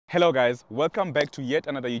Hello guys, welcome back to yet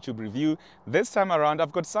another YouTube review. This time around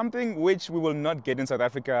I've got something which we will not get in South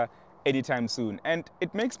Africa anytime soon, and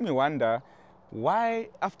it makes me wonder why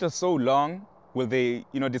after so long will they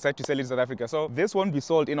decide to sell it in South Africa. So this won't be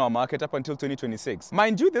sold in our market up until 2026.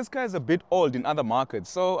 Mind you, this car is a bit old in other markets,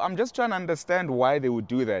 so I'm just trying to understand why they would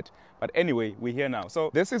do that. But anyway, we're here now.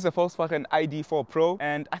 So this is a Volkswagen ID 4 Pro,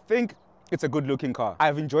 and I think it's a good looking car.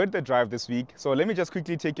 I've enjoyed the drive this week, so let me just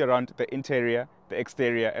quickly take you around the interior, the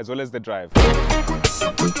exterior, as well as the drive.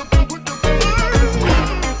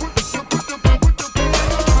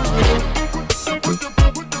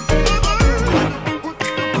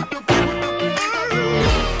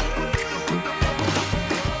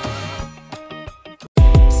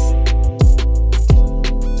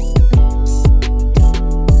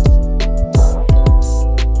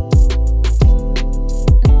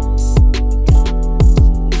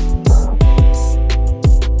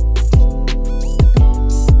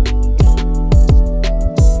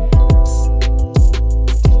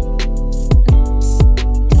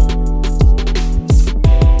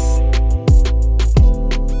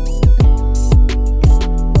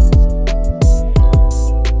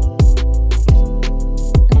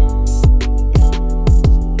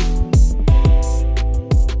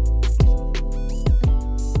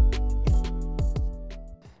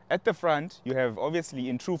 At the front, you have, obviously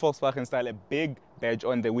in true Volkswagen style, a big badge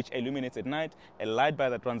on there which illuminates at night, a light bar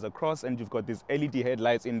that runs across, and you've got these LED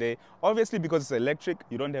headlights in there. Obviously, because it's electric,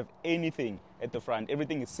 you don't have anything at the front.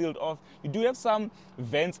 Everything is sealed off. You do have some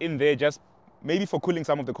vents in there, just maybe for cooling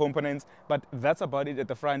some of the components, but that's about it at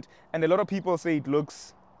the front. And a lot of people say it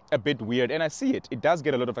looks a bit weird, and I see it. It does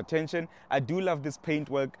get a lot of attention. I do love this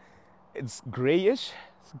paintwork. It's grayish.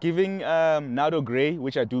 It's giving Nardo gray,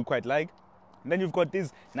 which I do quite like. And then you've got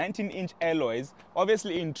these 19-inch alloys,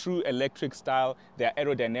 obviously in true electric style. They're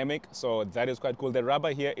aerodynamic, so that is quite cool. The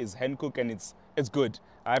rubber here is Hankook, and it's good.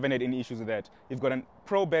 I haven't had any issues with that. You've got a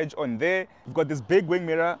Pro badge on there. You've got this big wing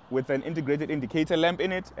mirror with an integrated indicator lamp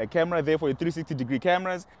in it, a camera there for your 360-degree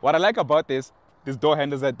cameras. What I like about these door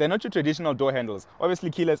handles, that they're not your traditional door handles.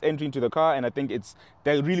 Obviously keyless entry into the car, and I think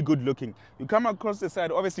they're really good looking. You come across the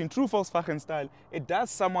side, obviously in true Volkswagen style, it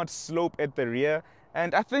does somewhat slope at the rear,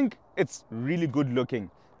 and I think it's really good looking.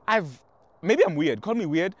 Maybe I'm weird, call me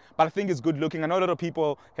weird, but I think it's good looking. I know a lot of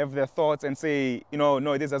people have their thoughts and say,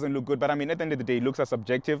 no, this doesn't look good. But I mean, at the end of the day, looks are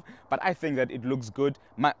subjective, but I think that it looks good.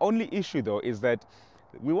 My only issue though is that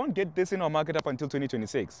we won't get this in our market up until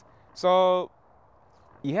 2026. So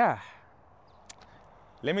yeah,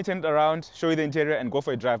 let me turn it around, show you the interior, and go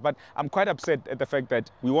for a drive. But I'm quite upset at the fact that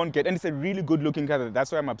we won't get, and it's a really good looking car.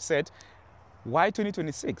 That's why I'm upset. Why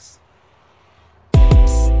 2026?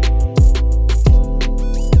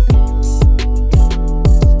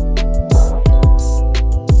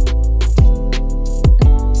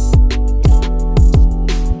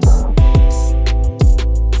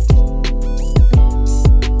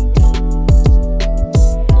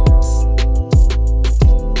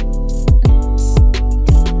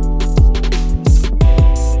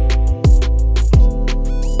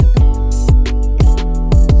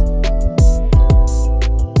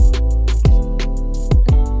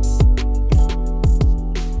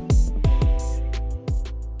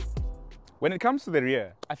 When it comes to the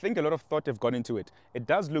rear, I think a lot of thought have gone into it. It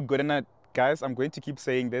does look good, and guys, I'm going to keep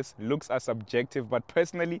saying this, looks are subjective, but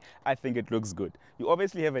personally, I think it looks good. You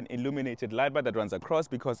obviously have an illuminated light bar that runs across,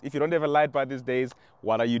 because if you don't have a light bar these days,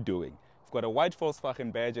 what are you doing? You've got a white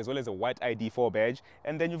Volkswagen badge as well as a white ID 4 badge,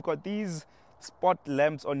 and then you've got these spot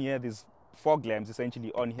lamps on here, these fog lamps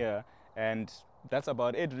essentially on here, and that's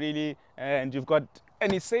about it really. And you've got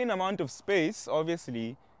an insane amount of space,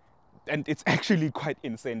 obviously, and it's actually quite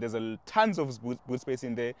insane. There's tons of boot space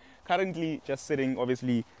in there. Currently just sitting,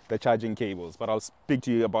 obviously, the charging cables, but I'll speak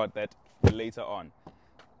to you about that later on.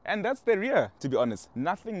 And that's the rear, to be honest.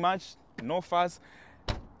 Nothing much, no fuss.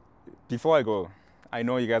 Before I go, I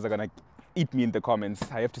know you guys are gonna eat me in the comments.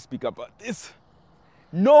 I have to speak about this.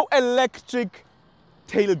 No electric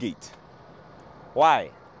tailgate. Why?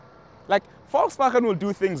 Like, Volkswagen will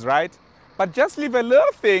do things right, but just leave a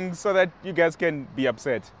little thing so that you guys can be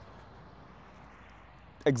upset.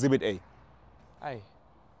 Exhibit A. Aye.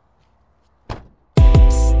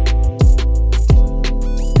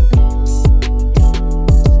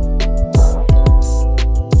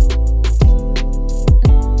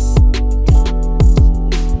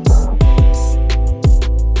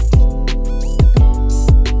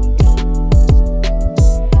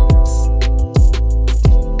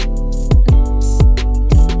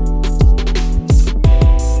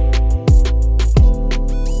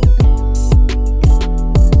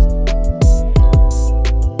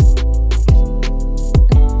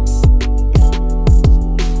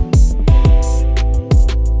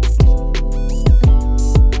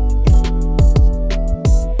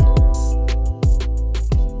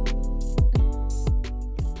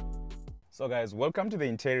 guys, welcome to the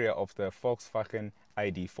interior of the Volkswagen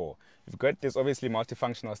ID4. You've got this obviously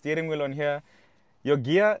multifunctional steering wheel on here. Your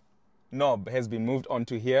gear knob has been moved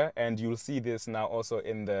onto here, and you'll see this now also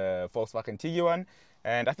in the Volkswagen Tiguan.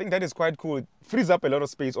 And I think that is quite cool. It frees up a lot of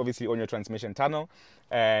space obviously on your transmission tunnel.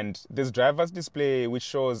 And this driver's display, which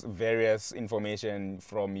shows various information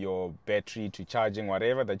from your battery to charging,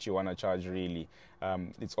 whatever that you want to charge really.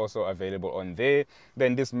 It's also available on there.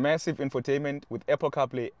 Then this massive infotainment with Apple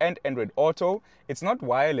CarPlay and Android Auto. It's not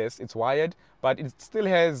wireless, it's wired, but it still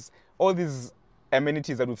has all these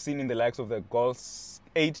amenities that we've seen in the likes of the Golf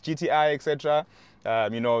 8 GTI, etc.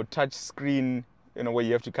 You know, touch screen, you know, where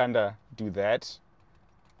you have to kind of do that.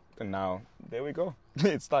 And now, there we go.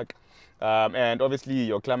 It's stuck. And obviously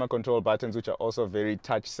your climate control buttons, which are also very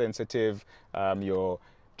touch sensitive. Your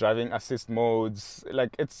driving assist modes,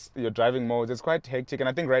 like it's your driving modes. It's quite hectic. And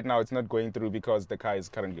I think right now it's not going through because the car is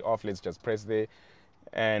currently off. Let's just press there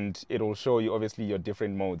and it will show you obviously your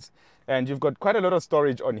different modes. And you've got quite a lot of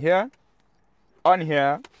storage on here,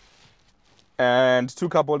 and two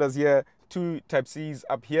cup holders here, two Type-Cs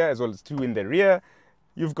up here, as well as two in the rear.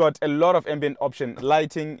 You've got a lot of ambient option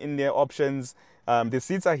lighting in their options. The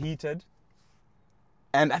seats are heated,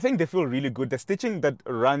 and I think they feel really good. The stitching that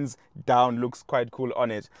runs down looks quite cool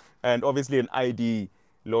on it, and obviously an ID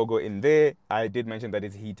logo in there. I did mention that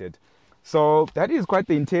it's heated. So that is quite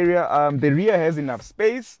the interior. The rear has enough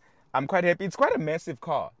space. I'm quite happy. It's quite a massive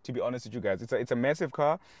car, to be honest with you guys. It's a massive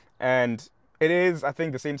car, and it is, I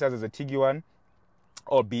think, the same size as a Tiguan,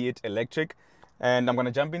 albeit electric. And I'm going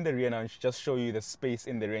to jump in the rear now and just show you the space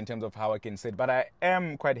in the rear in terms of how I can sit. But I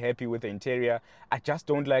am quite happy with the interior. I just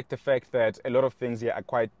don't like the fact that a lot of things here are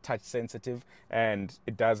quite touch sensitive, and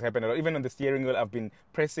it does happen a lot. Even on the steering wheel, I've been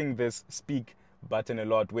pressing this speak button a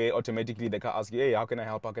lot, where automatically the car asks you, hey, how can I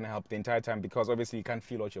help the entire time, because obviously you can't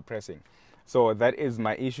feel what you're pressing. So that is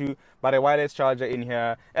my issue. But a wireless charger in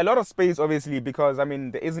here, a lot of space obviously, because I mean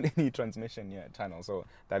there isn't any transmission here tunnel, so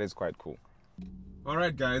that is quite cool.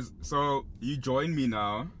 Alright guys, so you join me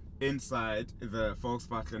now inside the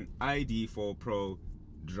Volkswagen ID4 Pro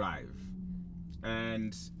Drive,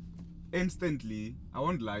 and instantly, I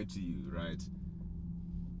won't lie to you, right?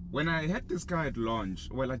 When I had this car at launch,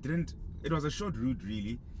 well, it was a short route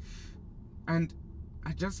really, and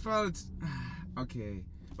I just felt, okay.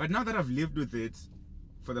 But now that I've lived with it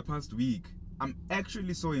for the past week, I'm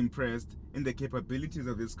actually so impressed in the capabilities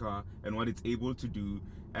of this car and what it's able to do,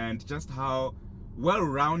 and just how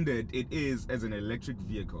well-rounded it is as an electric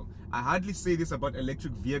vehicle. I hardly say this about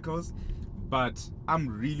electric vehicles, but I'm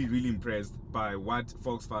really impressed by what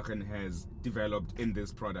Volkswagen has developed in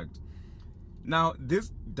this product. Now,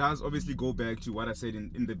 this does obviously go back to what I said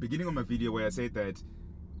in the beginning of my video, where I said that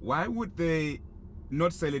why would they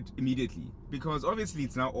not sell it immediately? Because obviously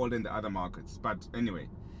it's now older in the other markets, but anyway.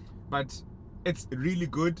 But it's really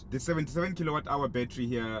good. The 77 kilowatt hour battery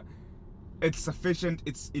here, it's sufficient,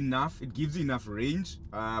 it's enough, it gives you enough range.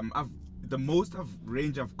 The most of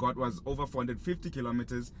range I've got was over 450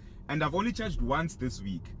 kilometers, and I've only charged once this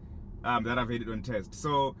week that I've had it on test.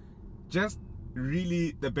 So just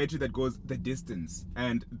really the battery that goes the distance,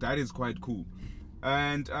 and that is quite cool.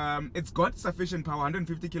 And it's got sufficient power,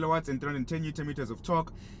 150 kilowatts and 310 newton meters of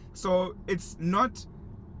torque. So it's not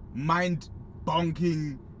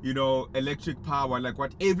mind-bonking, you know, electric power like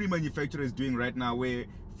what every manufacturer is doing right now, where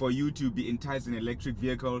for you to be enticed in an electric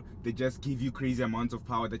vehicle, they just give you crazy amounts of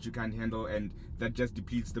power that you can't handle, and that just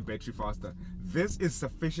depletes the battery faster. This is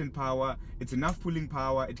sufficient power, it's enough pulling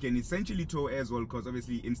power, it can essentially tow as well, because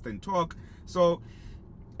obviously instant torque. So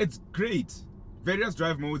it's great. Various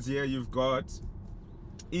drive modes here. You've got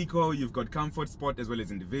Eco, you've got Comfort, Sport, as well as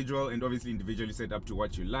Individual, and obviously individually set up to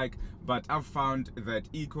what you like. But I've found that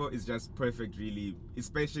Eco is just perfect really,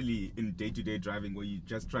 especially in day-to-day driving where you're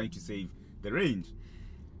just trying to save the range.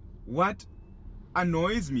 What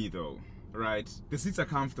annoys me though, right, the seats are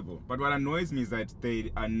comfortable, but what annoys me is that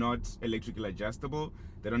they are not electrically adjustable.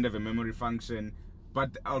 They don't have a memory function,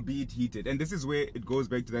 but albeit heated. And this is where it goes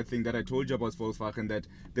back to that thing that I told you about Volkswagen, that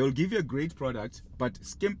they will give you a great product but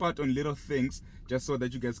skimp out on little things just so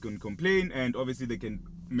that you guys can complain, and obviously they can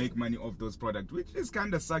make money off those products, which is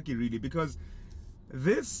kind of sucky really, because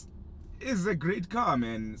this is a great car,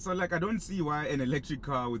 man. So like, I don't see why an electric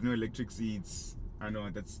car with no electric seats, I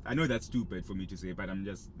know that's stupid for me to say, but I'm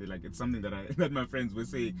just like, it's something that that my friends will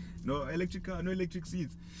say, no electric car, no electric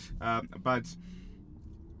seats. But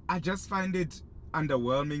I just find it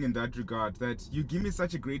underwhelming in that regard, that you give me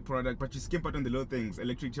such a great product but you skimp out on the little things.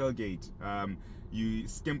 Electric tailgate, you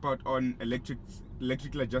skimp out on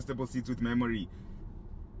electrical adjustable seats with memory,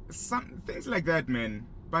 some things like that, man.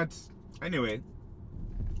 But anyway,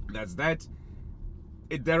 that's that.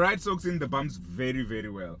 The ride soaks in the bumps very, very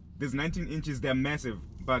well. There's 19 inches, they're massive,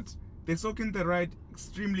 but they soak in the ride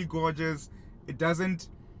extremely gorgeous. It doesn't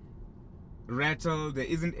rattle, there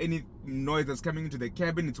isn't any noise that's coming into the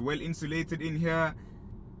cabin. It's well insulated in here,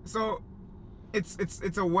 so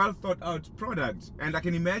it's a well thought out product. And I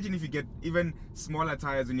can imagine if you get even smaller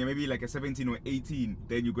tires and you're maybe like a 17 or 18,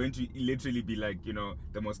 then you're going to literally be like, you know,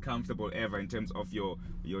 the most comfortable ever in terms of your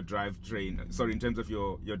drivetrain, sorry, in terms of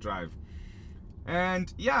your drive.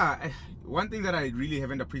 And yeah, one thing that I really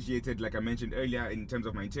haven't appreciated, like I mentioned earlier, in terms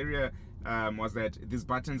of my interior, was that these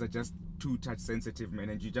buttons are just too touch sensitive, man,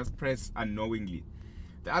 and you just press unknowingly.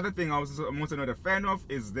 The other thing I'm also not a fan of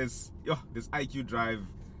is this IQ Drive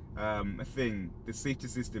thing, the safety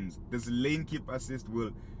systems. This lane keep assist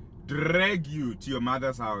will drag you to your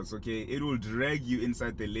mother's house, okay? It will drag you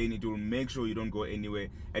inside the lane. It will make sure you don't go anywhere,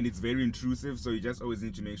 and it's very intrusive, so you just always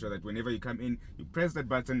need to make sure that whenever you come in, you press that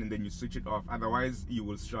button and then you switch it off. Otherwise you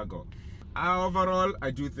will struggle. Overall,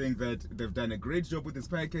 I do think that they've done a great job with this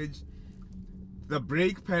package. The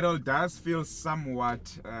brake pedal does feel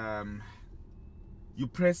somewhat you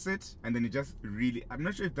press it and then it just really, I'm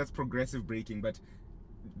not sure if that's progressive braking, but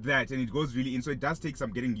and it goes really in, so it does take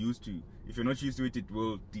some getting used to. If you're not used to it, it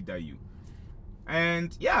will deter you.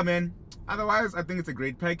 And yeah, man, otherwise I think it's a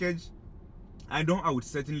great package. I know I would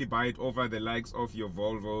certainly buy it over the likes of your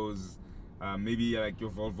Volvos, maybe like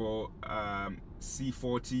your Volvo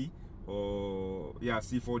C40 or yeah,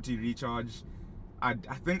 C40 Recharge. I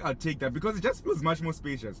think I'll take that because it just feels much more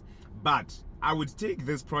spacious. But I would take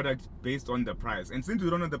this product based on the price, and since we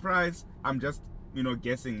don't know the price, I'm just, you know,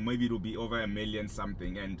 guessing maybe it'll be over $1 million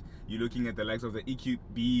something, and you're looking at the likes of the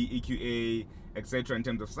EQB, EQA, etc. in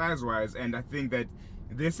terms of size wise. And I think that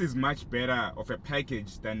this is much better of a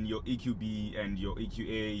package than your EQB and your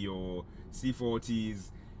EQA, your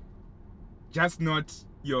C40s, just not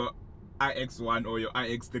your iX1 or your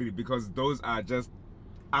iX3, because those are just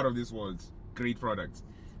out of this world great products.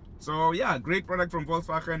 So yeah, great product from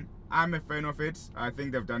Volkswagen. I'm a fan of it. I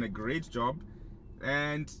think they've done a great job.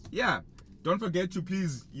 And yeah, don't forget to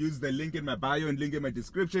please use the link in my bio and link in my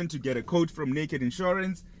description to get a quote from Naked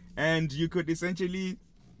Insurance, and you could essentially,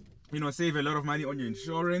 you know, save a lot of money on your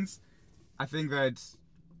insurance. I think that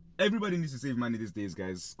everybody needs to save money these days,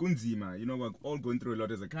 guys. Kunzima, you know, we're all going through a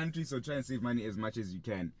lot as a country, so try and save money as much as you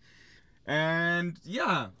can. And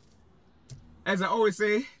yeah, as I always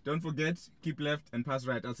say, don't forget, keep left and pass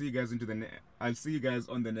right. I'll see you guys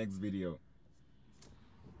on the next video.